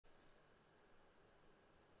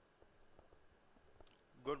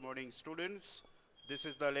Good morning, students. This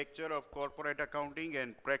is the lecture of corporate accounting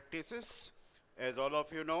and practices. As all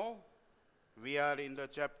of you know, we are in the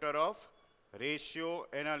chapter of ratio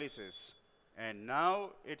analysis. And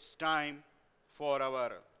now it's time for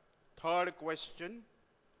our third question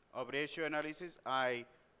of ratio analysis. I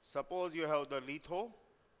suppose you have the litho.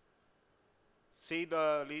 See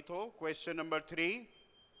the litho. Question number 3,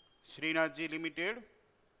 Srinathji Limited,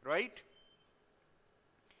 right?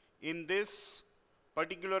 In this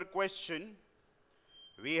particular question,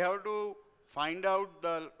 we have to find out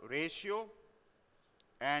the ratio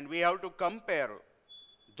and we have to compare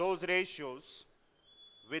those ratios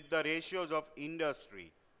with the ratios of industry.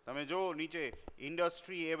 તમે જો નીચે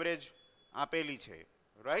industry average આપેલી છે,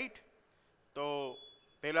 right? તો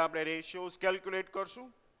પહેલા આપણે ratios calculate કરશું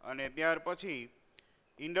અને ત્યાર પછી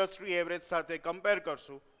industry average સાથે compare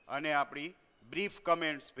કરશું અને આપણી brief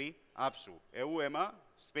comments भी આપશું. એવું એમાં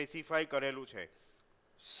specify કરેલું છે.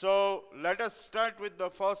 So let us start with the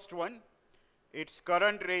first one. It's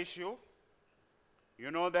current ratio.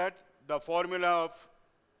 You know that the formula of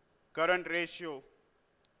current ratio,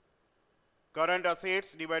 current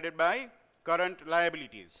assets divided by current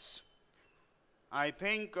liabilities. I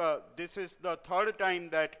think this is the third time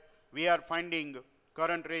that we are finding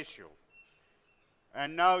current ratio.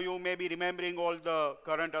 And now you may be remembering all the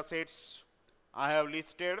current assets I have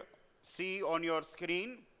listed. See on your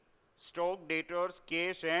screen. Stock, debtors,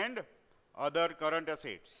 cash and other current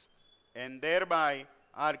assets. And thereby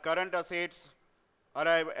our current assets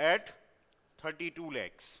arrive at 32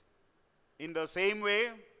 lakhs. In the same way,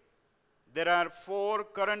 there are 4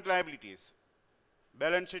 current liabilities.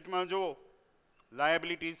 Balance sheet ma jo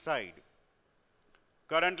liabilities side.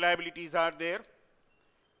 Current liabilities are there.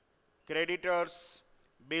 Creditors,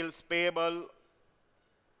 bills payable,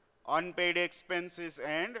 unpaid expenses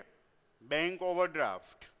and bank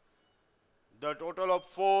overdraft. The total of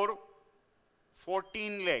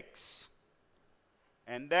 14 lakhs.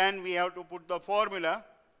 And then we have to put the formula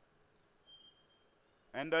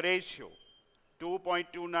and the ratio.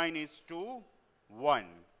 2.29 is to 1.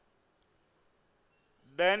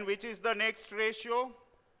 Then which is the next ratio?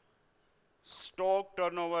 Stock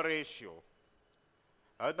turnover ratio.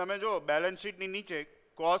 હવે તમે જો balance શીટની નીચે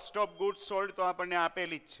cost of goods sold તો આપણને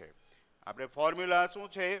આપેલી જ છે. આપણે ફોર્મ્યુલા શું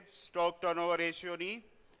છે સ્ટોક ટર્નઓવર રેશિયોની?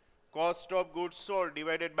 Cost of goods sold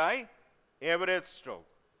divided by average stock.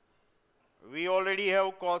 We already have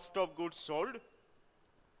cost of goods sold.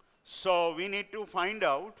 So we need to find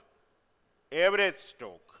out average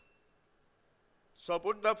stock. So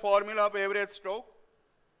put the formula of average stock.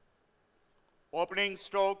 Opening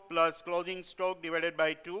stock plus closing stock divided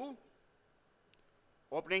by 2.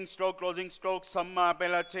 Opening stock, closing stock sum માં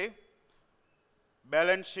આપેલા છે.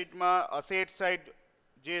 Balance sheet માં asset side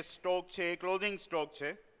જે stock છે એ closing stock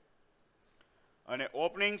છે. અને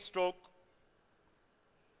opening stock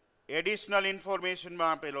additional ઇન્ફોર્મેશનમાં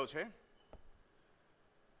આપેલો છે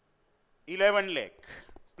 11 lakh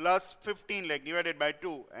plus 15 lakh divided by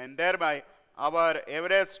 2 and thereby our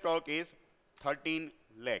average stock is 13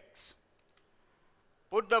 lakhs.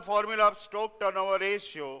 Put the formula of stock turnover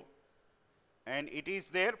ratio and it is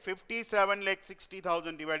there 57 lakh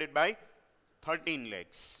 60,000 divided by 13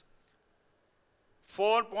 lakhs.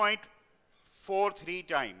 4.43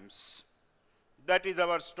 times. That is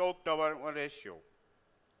our stock turnover ratio.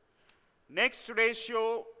 Next ratio,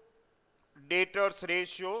 debtors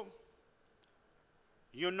ratio.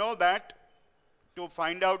 You know that to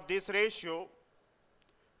find out this ratio,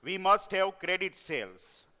 we must have credit sales.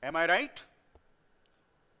 Am I right?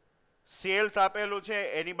 Sales આપેલું છે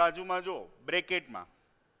એની બાજુમાં જો બ્રેકેટમાં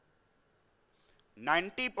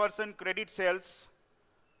 90% credit sales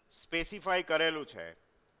specify કરેલું છે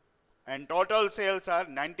and total sales are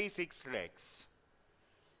 96 lakhs.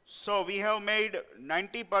 So we have made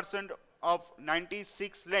 90% of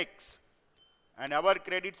 96 lakhs and our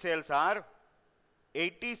credit sales are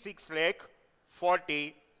 86 lakh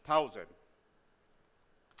 40,000.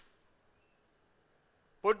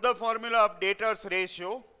 Put the formula of debtors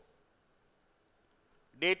ratio.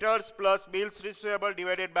 Debtors plus bills receivable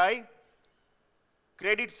divided by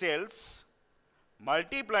credit sales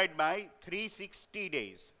multiplied by 360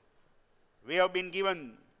 days. We have been given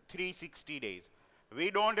 360 days. We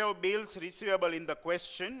don't have bills receivable in the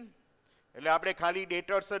question. એટલે આપણે ખાલી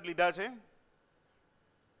debtors જ લીધા છે.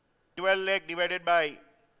 12 lakh divided by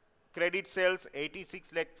credit sales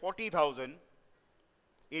 86 lakh 40,000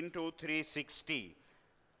 into 360.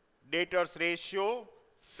 Debtors ratio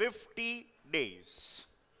 50 days.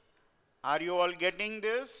 Are you all getting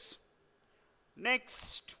this?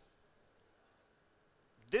 Next.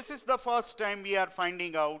 This is the first time we are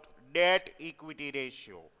finding out debt equity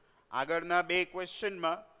ratio. આગળના બે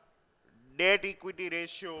ક્વેશ્ચનમાં date equity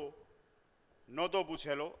ratio નહોતો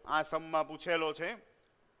પૂછેલો, આ સમમાં પૂછેલો છે.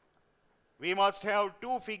 We must have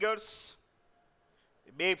to figures,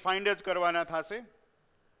 બે find જ કરવાના થશે.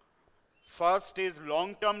 First is long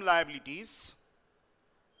term liabilities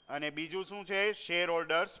અને બીજું શું છે? Share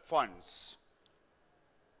holders funds.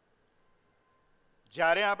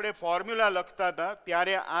 જ્યારે આપણે ફોર્મ્યુલા લખતા હતા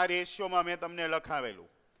ત્યારે આ રેશિયોમાં મેં તમને લખાવેલું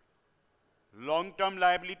long term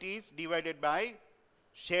liabilities divided by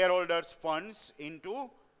share holders funds into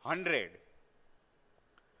 100.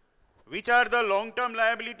 Which are the long term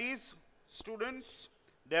liabilities, students?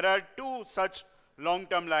 There are two such long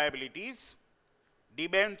term liabilities,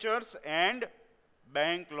 debentures and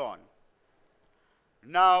bank loan.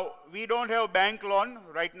 Now we don't have bank loan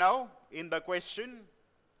right now in the question,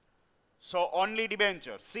 so only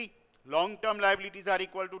debentures. See, long term liabilities are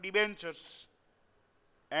equal to debentures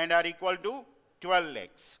and are equal to 12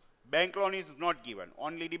 lakhs. Bank loan is not given,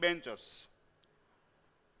 only debentures.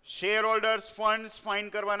 Shareholders funds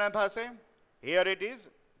find કરવાના થશે. Here it is.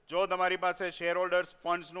 જો તમારી પાસે shareholders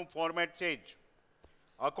funds નું format છે જ,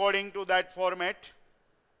 according to that format,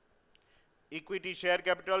 equity share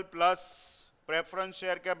capital plus preference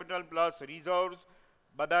share capital plus reserves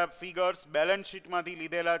બધા figures balance શીટમાંથી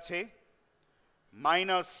લીધેલા છે,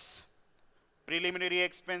 minus preliminary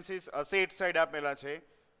expenses asset side આપેલા છે,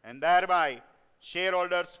 and thereby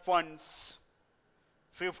shareholders funds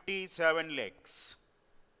 57 lakhs.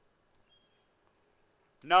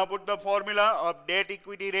 Now put the formula of debt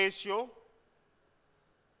equity ratio.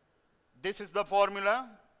 This is the formula.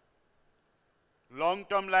 Long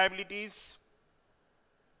term liabilities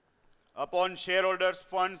upon shareholders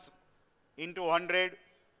funds into 100.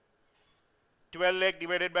 12 lakh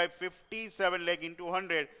divided by 57 lakh into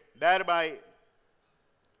 100. Thereby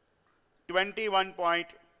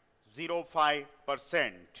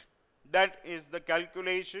 21.05%. That is the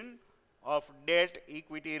calculation of debt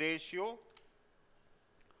equity ratio.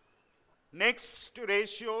 Next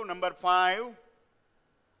ratio, number 5,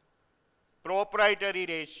 proprietary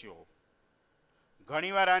ratio.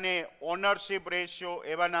 ઘણીવાર આને ownership ratio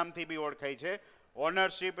એવા નામથી બી ઓળખાય છે.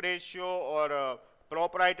 Ownership ratio or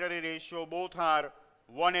proprietary ratio, both are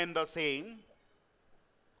one and the same.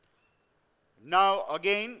 Now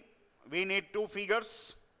again we need two figures,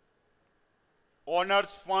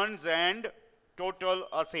 owners funds and total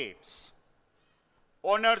assets.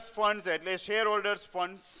 Owners funds એટલે shareholders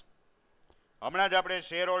funds. હમણાં જ આપણે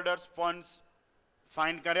શેર હોલ્ડર્સ ફંડ્સ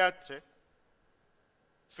ફાઇન્ડ કર્યા જ છે,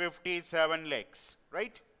 57 lakhs,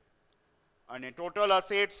 રાઈટ? અને total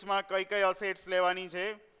અસેટ્સમાં કઈ કઈ અસેટ્સ લેવાની છે?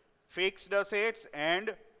 Fixed assets end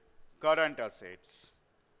current assets.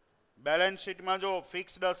 Balance શીટમાં જો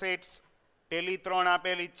ફિક્સ્ડ અસેટ્સ પેલી 3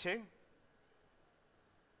 આપેલી જ છે,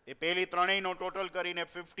 એ પેલી ત્રણેયનો ટોટલ કરીને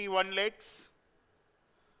 51 lakhs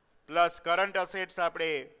પ્લસ કરંટ અસેટ્સ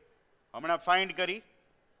આપણે હમણાં ફાઇન્ડ કરી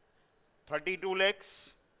 32 lakhs.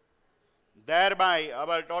 Thereby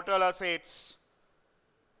our total assets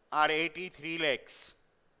are 83 lakhs.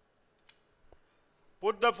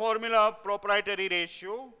 Put the formula of proprietary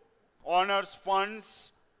ratio. Owners funds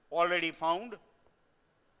already found,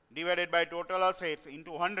 divided by total assets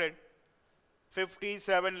into 100.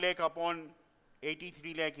 57 lakh upon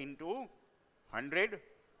 83 lakh into 100.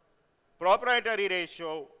 Proprietary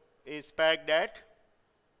ratio is pegged at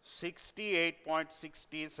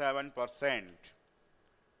 68.67%.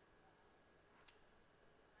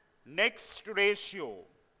 Next ratio,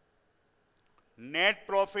 net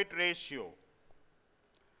profit ratio.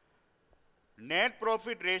 Net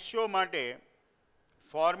profit ratio માટે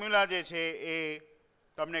formula જે છે એ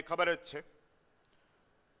તમને ખબર જ છે,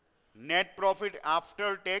 net profit after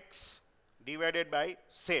tax divided by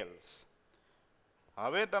sales.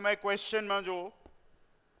 હવે તમે ક્વેશ્ચનમાં જો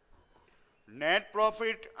નેટ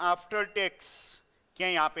પ્રોફિટ આફ્ટર ટેક્સ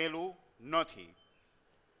ક્યાંય આપેલું નથી.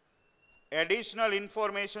 એડિશનલ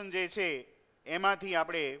ઇન્ફોર્મેશન જે છે એમાંથી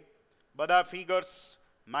આપણે બધા ફિગર્સ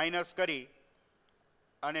માઇનસ કરી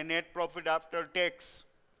અને net profit after tax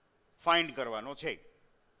find કરવાનો છે.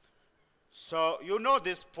 So you know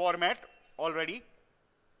this format already.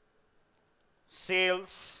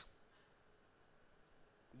 Cells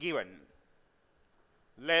given,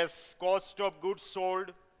 less cost of goods sold,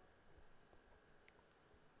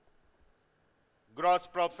 gross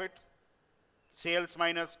profit, sales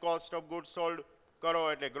minus cost of goods sold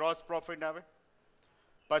કરો એટલે gross profit આવે.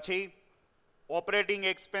 પછી ઓપરેટિંગ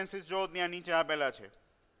એક્સપેન્સીસ જો ત્યાં નીચે આપેલા છે,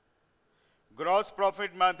 ગ્રોસ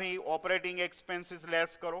પ્રોફિટમાંથી ઓપરેટિંગ એક્સપેન્સીસ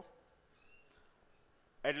લેસ કરો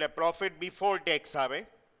એટલે પ્રોફિટ બિફોર ટેક્સ આવે,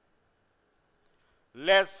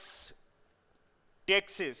 લેસ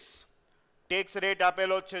taxes. ટેક્સ રેટ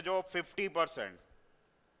આપેલો જ છે જો 50%,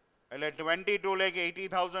 એટલે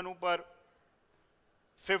 22,80,000 ઉપર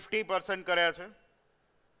 50% કર્યા છે,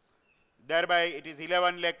 thereby it is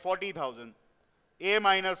 11,40,000. A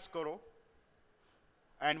minus કરો,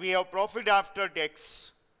 and we have profit after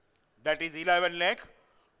tax, that is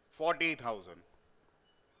 11,40,000.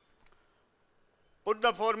 Put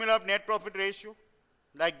the formula of net profit ratio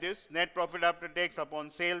like this: net profit after tax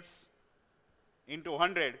upon sales into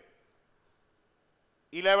 100,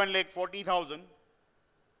 11,40,000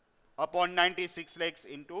 upon 96 lakhs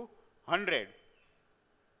into 100,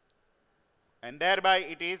 and thereby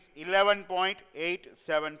it is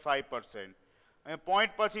 11.875%.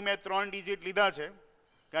 Point પછી મેં 3 digit લીધા છે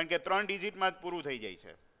કારણ કે 3 ડિજિટમાં જ પૂરું થઈ જાય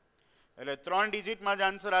છે, એટલે 3 ડિજિટમાં જ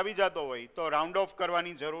આન્સર આવી જતો હોય તો રાઉન્ડ ઓફ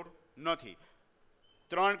કરવાની જરૂર નથી.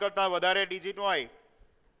 3 કરતાં વધારે ડિજિટ હોય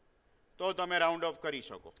તો તમે રાઉન્ડ ઓફ કરી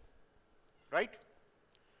શકો, right.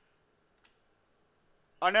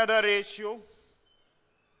 Another ratio,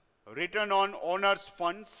 return on owners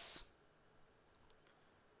funds.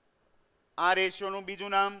 આ રેશિયોનું બીજું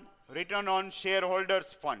નામ return on shareholders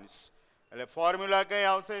funds. એટલે ફોર્મ્યુલા કઈ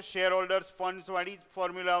આવશે? શેરહોલ્ડર્સ ફંડ્સ વાળી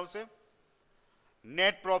ફોર્મ્યુલા આવશે.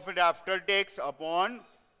 Net profit after tax upon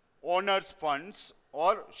owners funds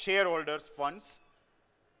or shareholders funds.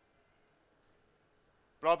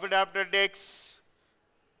 Profit after tax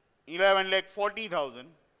 11,40,000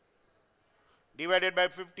 divided by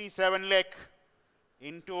 57 lakh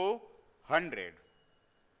into 100.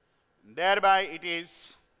 Thereby it is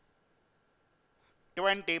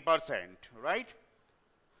 20%, right?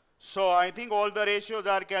 So I think all the ratios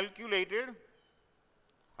are calculated.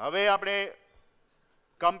 હવે આપણે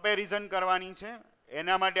comparison કરવાની છે,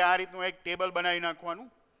 એના માટે આ રીતનું એક ટેબલ બનાવી નાખવાનું.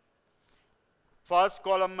 ફર્સ્ટ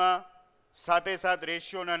કોલમમાં સાથે સાથ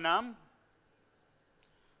રેશિયોના નામ,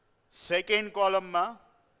 સેકન્ડ કોલમમાં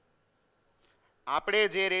આપણે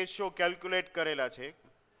જે રેશિયો કેલ્ક્યુલેટ કરેલા છે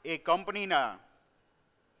એ કંપનીના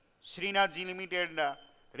શ્રીનાથજી લિમિટેડના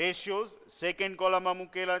રેશિયોઝ સેકન્ડ કોલમમાં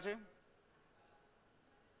મૂકેલા છે.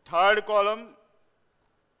 થર્ડ કોલમ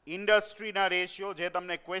ઇન્ડસ્ટ્રીના રેશિયો જે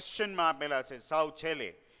તમને ક્વેશ્ચનમાં આપેલા છે સાવ છેલ્લે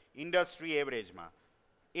ઇન્ડસ્ટ્રી એવરેજમાં,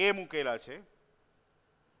 એ મૂકેલા છે.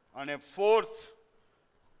 અને ફોર્થ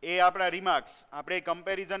એ આપણા રિમાર્ક્સ, આપણે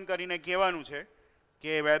કમ્પેરિઝન કરીને કહેવાનું છે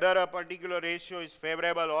કે weather a particular ratio is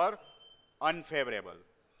favourable or unfavourable.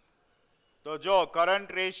 તો જો current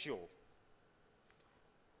ratio,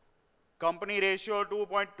 company ratio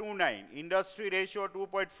 2.29, industry ratio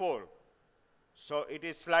 2.4, so it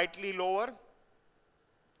is slightly lower.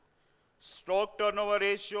 Stock turnover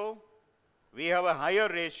ratio, we have a higher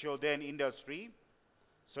ratio than industry,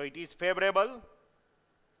 so it is favorable.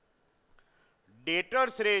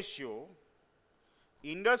 Debtors ratio,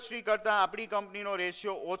 industry કરતા આપણી કંપનીનો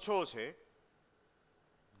ratio ઓછો છે,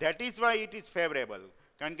 that is why it is favorable.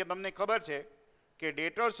 કારણ કે તમને ખબર છે કે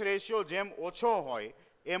ડેટર્સ રેશિયો જેમ ઓછો હોય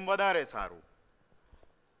એમ વધારે સારું,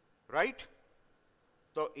 રાઈટ.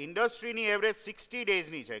 તો ઇન્ડસ્ટ્રીની એવરેજ 60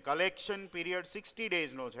 ડેઝની છે, કલેક્શન પીરિયડ 60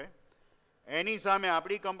 ડેઝનો છે, એની સામે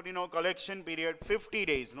આપણી કંપનીનો કલેક્શન પીરિયડ 50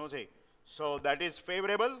 ડેઝનો છે, so that is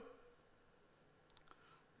favourable.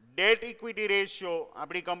 Date equity ratio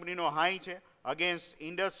આપણી કંપનીનો હાઈ છે, against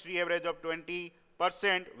industry average of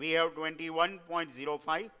 20% we have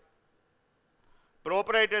 21.05.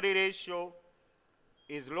 Proprietary ratio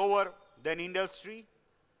is lower than industry.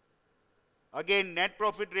 Again, net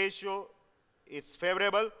profit ratio is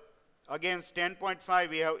favorable. Against 10.5,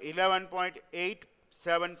 we have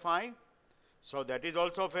 11.875. So that is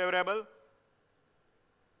also favorable.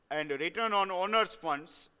 And return on owners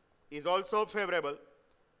funds is also favorable.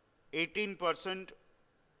 18%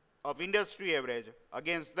 of industry average.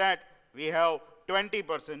 Against that, we have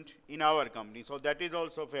 20% in our company. So that is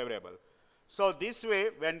also favorable. So this way,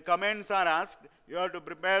 when comments are asked, you have to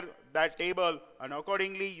prepare that table, and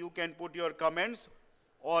accordingly you can put your comments,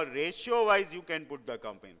 or ratio wise you can put the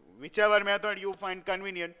company. Whichever method you find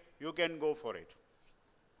convenient, you can go for it.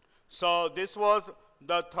 So this was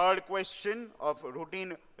the third question of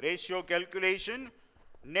routine ratio calculation.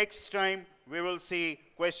 Next time we will see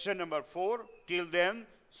question number 4. Till then,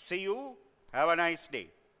 see you. Have a nice day.